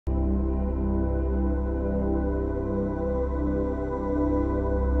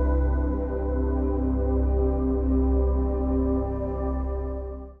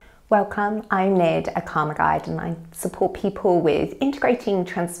Welcome, I'm Nid, a karma guide, and I support people with integrating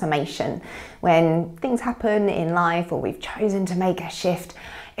transformation. When things happen in life or we've chosen to make a shift,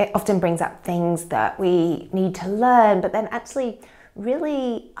 it often brings up things that we need to learn, but then actually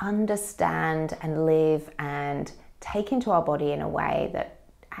really understand and live and take into our body in a way that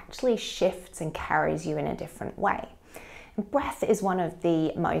actually shifts and carries you in a different way. Breath is one of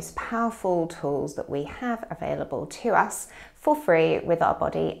the most powerful tools that we have available to us for free with our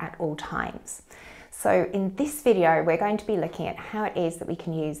body at all times. So in this video, we're going to be looking at how it is that we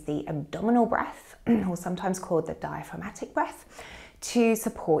can use the abdominal breath, or sometimes called the diaphragmatic breath, to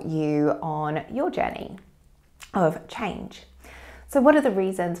support you on your journey of change. So what are the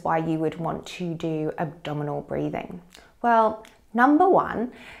reasons why you would want to do abdominal breathing? Well, number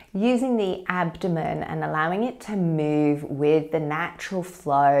one, using the abdomen and allowing it to move with the natural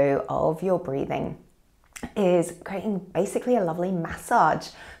flow of your breathing is creating basically a lovely massage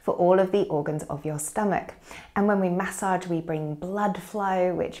for all of the organs of your stomach. And when we massage, we bring blood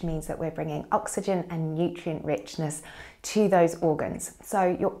flow, which means that we're bringing oxygen and nutrient richness to those organs.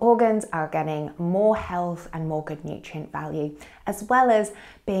 So your organs are getting more health and more good nutrient value, as well as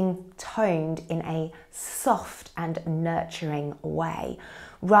being toned in a soft and nurturing way,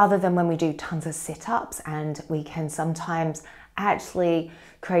 rather than when we do tons of sit-ups and we can sometimes actually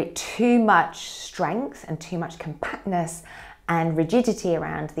create too much strength and too much compactness and rigidity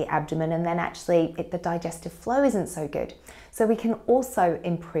around the abdomen, and then actually the digestive flow isn't so good. So we can also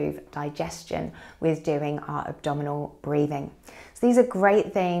improve digestion with doing our abdominal breathing. So these are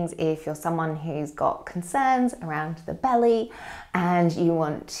great things if you're someone who's got concerns around the belly and you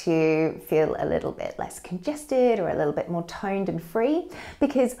want to feel a little bit less congested or a little bit more toned and free,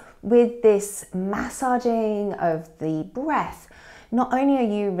 because with this massaging of the breath, not only are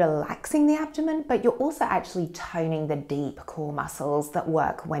you relaxing the abdomen, but you're also actually toning the deep core muscles that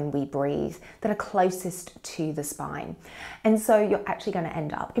work when we breathe, that are closest to the spine. And so you're actually going to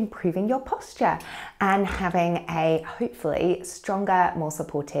end up improving your posture and having a hopefully stronger, more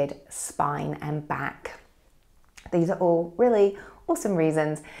supported spine and back. These are all really awesome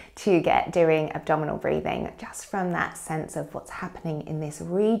reasons to get doing abdominal breathing, just from that sense of what's happening in this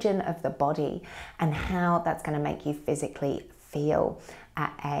region of the body and how that's going to make you physically feel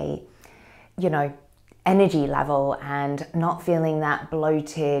at a, energy level, and not feeling that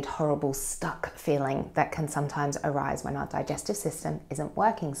bloated, horrible, stuck feeling that can sometimes arise when our digestive system isn't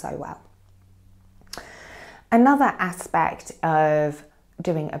working so well. Another aspect of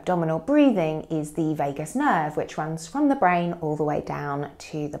doing abdominal breathing is the vagus nerve, which runs from the brain all the way down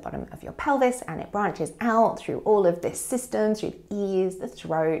to the bottom of your pelvis, and it branches out through all of this system, through the ears, the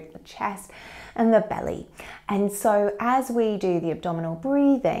throat, the chest, and the belly. And so as we do the abdominal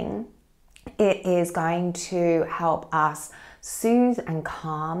breathing, it is going to help us soothe and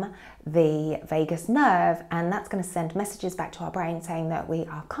calm the vagus nerve, and that's going to send messages back to our brain saying that we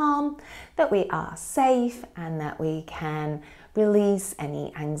are calm, that we are safe, and that we can release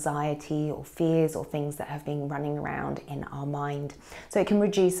any anxiety or fears or things that have been running around in our mind. So it can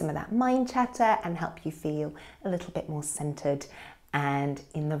reduce some of that mind chatter and help you feel a little bit more centered and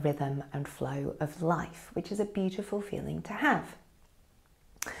in the rhythm and flow of life, which is a beautiful feeling to have.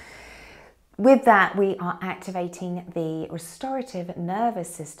 With that, we are activating the restorative nervous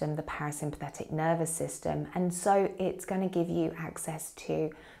system, the parasympathetic nervous system, and so it's going to give you access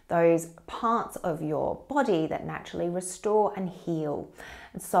to those parts of your body that naturally restore and heal.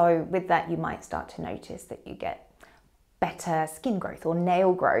 And so with that, you might start to notice that you get better skin growth or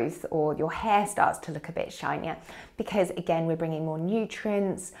nail growth, or your hair starts to look a bit shinier, because again, we're bringing more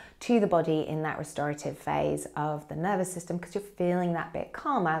nutrients to the body in that restorative phase of the nervous system. Because you're feeling that bit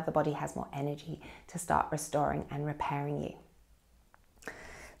calmer, the body has more energy to start restoring and repairing you.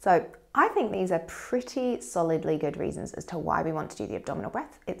 So I think these are pretty solidly good reasons as to why we want to do the abdominal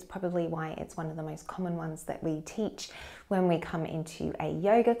breath. It's probably why it's one of the most common ones that we teach when we come into a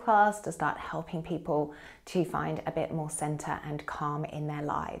yoga class, to start helping people to find a bit more center and calm in their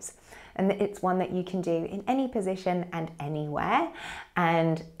lives. And it's one that you can do in any position and anywhere.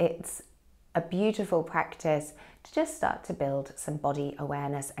 And it's a beautiful practice to just start to build some body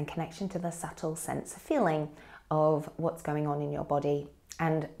awareness and connection to the subtle sense of feeling of what's going on in your body,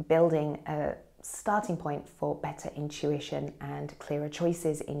 and building a starting point for better intuition and clearer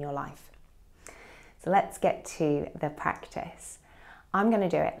choices in your life. So let's get to the practice. I'm going to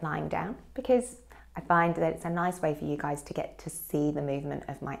do it lying down because I find that it's a nice way for you guys to get to see the movement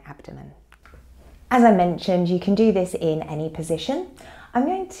of my abdomen. As I mentioned, you can do this in any position. I'm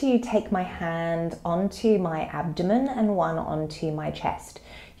going to take my hand onto my abdomen and one onto my chest.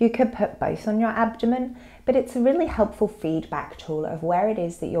 You could put both on your abdomen, but it's a really helpful feedback tool of where it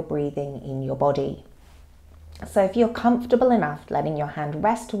is that you're breathing in your body. So if you're comfortable enough letting your hand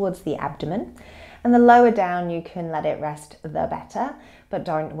rest towards the abdomen, and the lower down you can let it rest, the better, but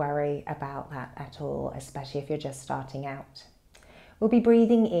don't worry about that at all, especially if you're just starting out. We'll be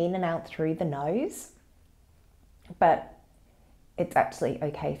breathing in and out through the nose, but it's actually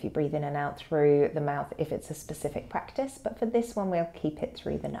okay if you breathe in and out through the mouth if it's a specific practice, but for this one we'll keep it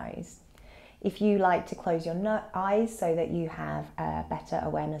through the nose. If you like to close your eyes so that you have a better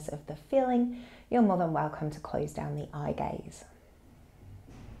awareness of the feeling, you're more than welcome to close down the eye gaze.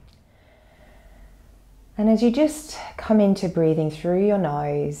 And as you just come into breathing through your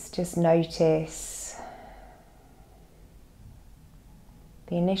nose, just notice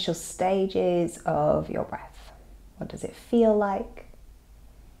the initial stages of your breath. What does it feel like?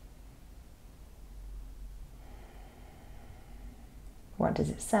 What does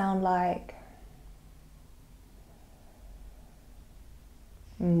it sound like?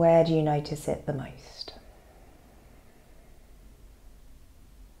 And where do you notice it the most?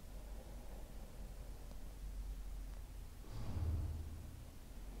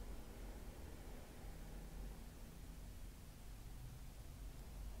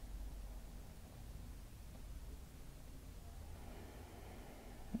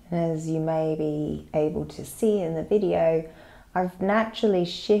 As you may be able to see in the video, I've naturally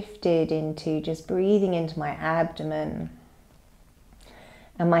shifted into just breathing into my abdomen,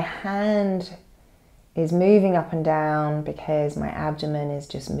 and my hand is moving up and down because my abdomen is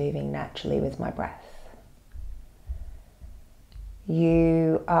just moving naturally with my breath.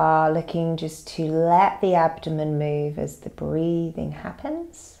 You are looking just to let the abdomen move as the breathing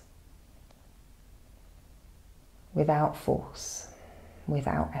happens, without force,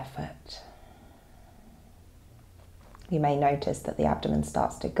 without effort. You may notice that the abdomen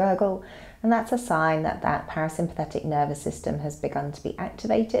starts to gurgle, and that's a sign that that parasympathetic nervous system has begun to be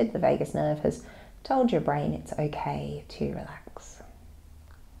activated. The vagus nerve has told your brain it's okay to relax.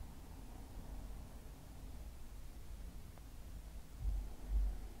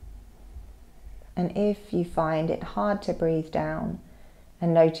 And if you find it hard to breathe down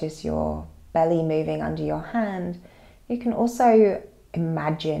and notice your belly moving under your hand, you can also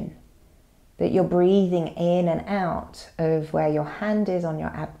imagine that you're breathing in and out of where your hand is on your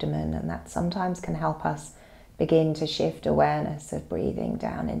abdomen, and that sometimes can help us begin to shift awareness of breathing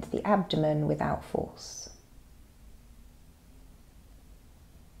down into the abdomen without force.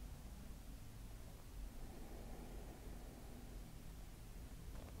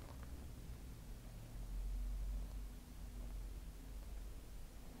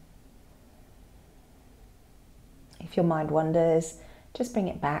 If your mind wanders, just bring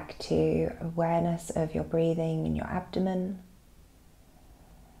it back to awareness of your breathing in your abdomen.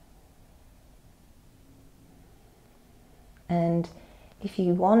 And if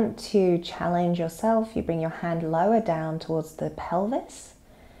you want to challenge yourself, you bring your hand lower down towards the pelvis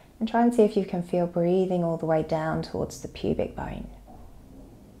and try and see if you can feel breathing all the way down towards the pubic bone.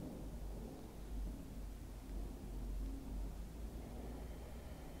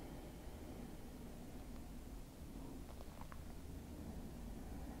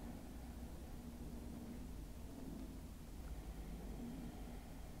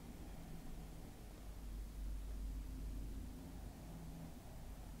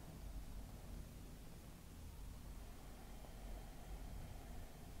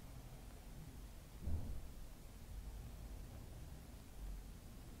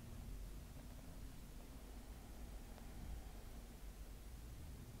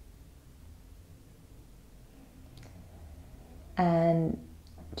 And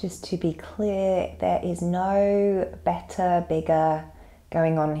just to be clear, there is no better, bigger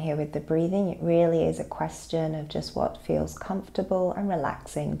going on here with the breathing. It really is a question of just what feels comfortable and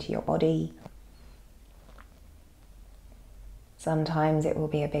relaxing to your body. Sometimes it will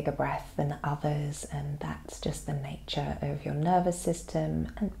be a bigger breath than others, and that's just the nature of your nervous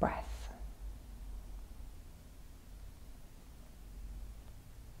system and breath.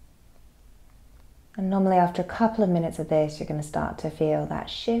 And normally after a couple of minutes of this, you're going to start to feel that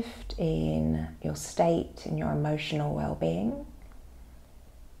shift in your state, in your emotional well-being.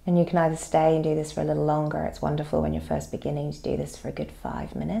 And you can either stay and do this for a little longer. It's wonderful when you're first beginning to do this for a good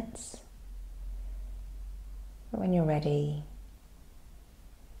 5 minutes. But when you're ready,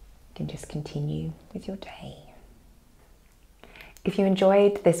 you can just continue with your day. If you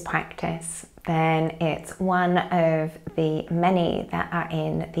enjoyed this practice, then it's one of the many that are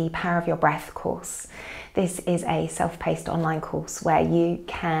in the Power of Your Breath course. This is a self-paced online course where you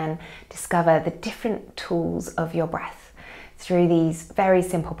can discover the different tools of your breath. Through these very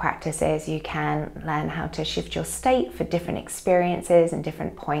simple practices, you can learn how to shift your state for different experiences and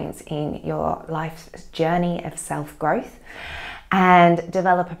different points in your life's journey of self-growth, and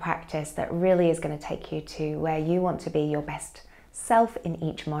develop a practice that really is going to take you to where you want to be your best self in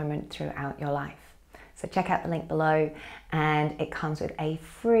each moment throughout your life. So check out the link below, and it comes with a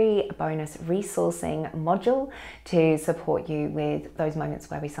free bonus resourcing module to support you with those moments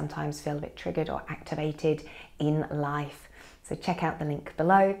where we sometimes feel a bit triggered or activated in life. So check out the link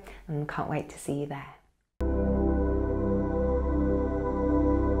below, and can't wait to see you there.